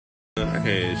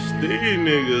Hey, these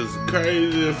niggas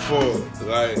crazy as fuck.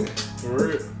 Like, for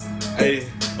real. Hey,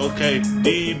 okay,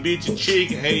 these bitches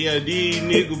chicken. Hey, yeah, these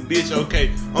nigga bitch.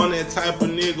 Okay, on that type of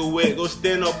nigga wet, go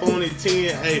stand up on the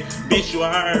 10. Hey, bitch, you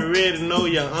already know,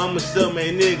 yeah, I'm a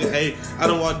self-made nigga. Hey, I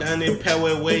done walk down that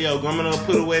pathway way, yo. I'm gonna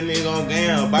put a wet nigga on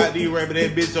game. About these rapping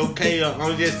that bitch, okay, yo.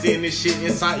 I'm just seeing this shit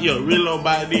inside, yo. Real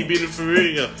about these bitches for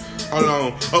real, yo. Hold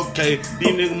on, okay,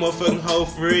 these niggas motherfucking hoe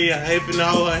for real. I ain't finna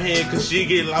hold her hand, cause she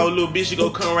get low, little bitch, she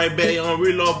gon' come right back. I'm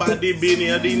real about this business,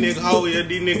 yeah, these niggas hoe, yeah,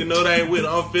 these niggas know they ain't with her.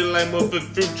 I'm feeling like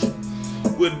motherfucking future.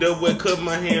 With the way cut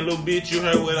my hand, little bitch, you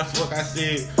heard what the fuck I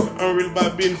said. I'm real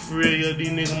about business for real, yeah, these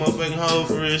niggas motherfucking hoe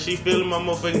for real. She feeling my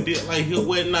motherfucking dick like hit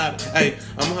wet not. Hey,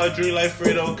 I'm her dream like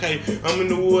Fred, okay. I'm in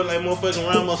the wood like motherfucking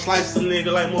Ramo, slice a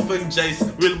nigga like motherfucking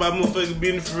Jason. Real about motherfucking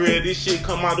business for real. This shit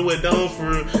come out the way down for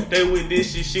real. They with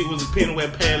this shit was a pen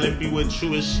wet pad, let be what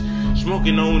true as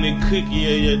smoking on and cookie,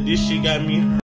 yeah, this shit got me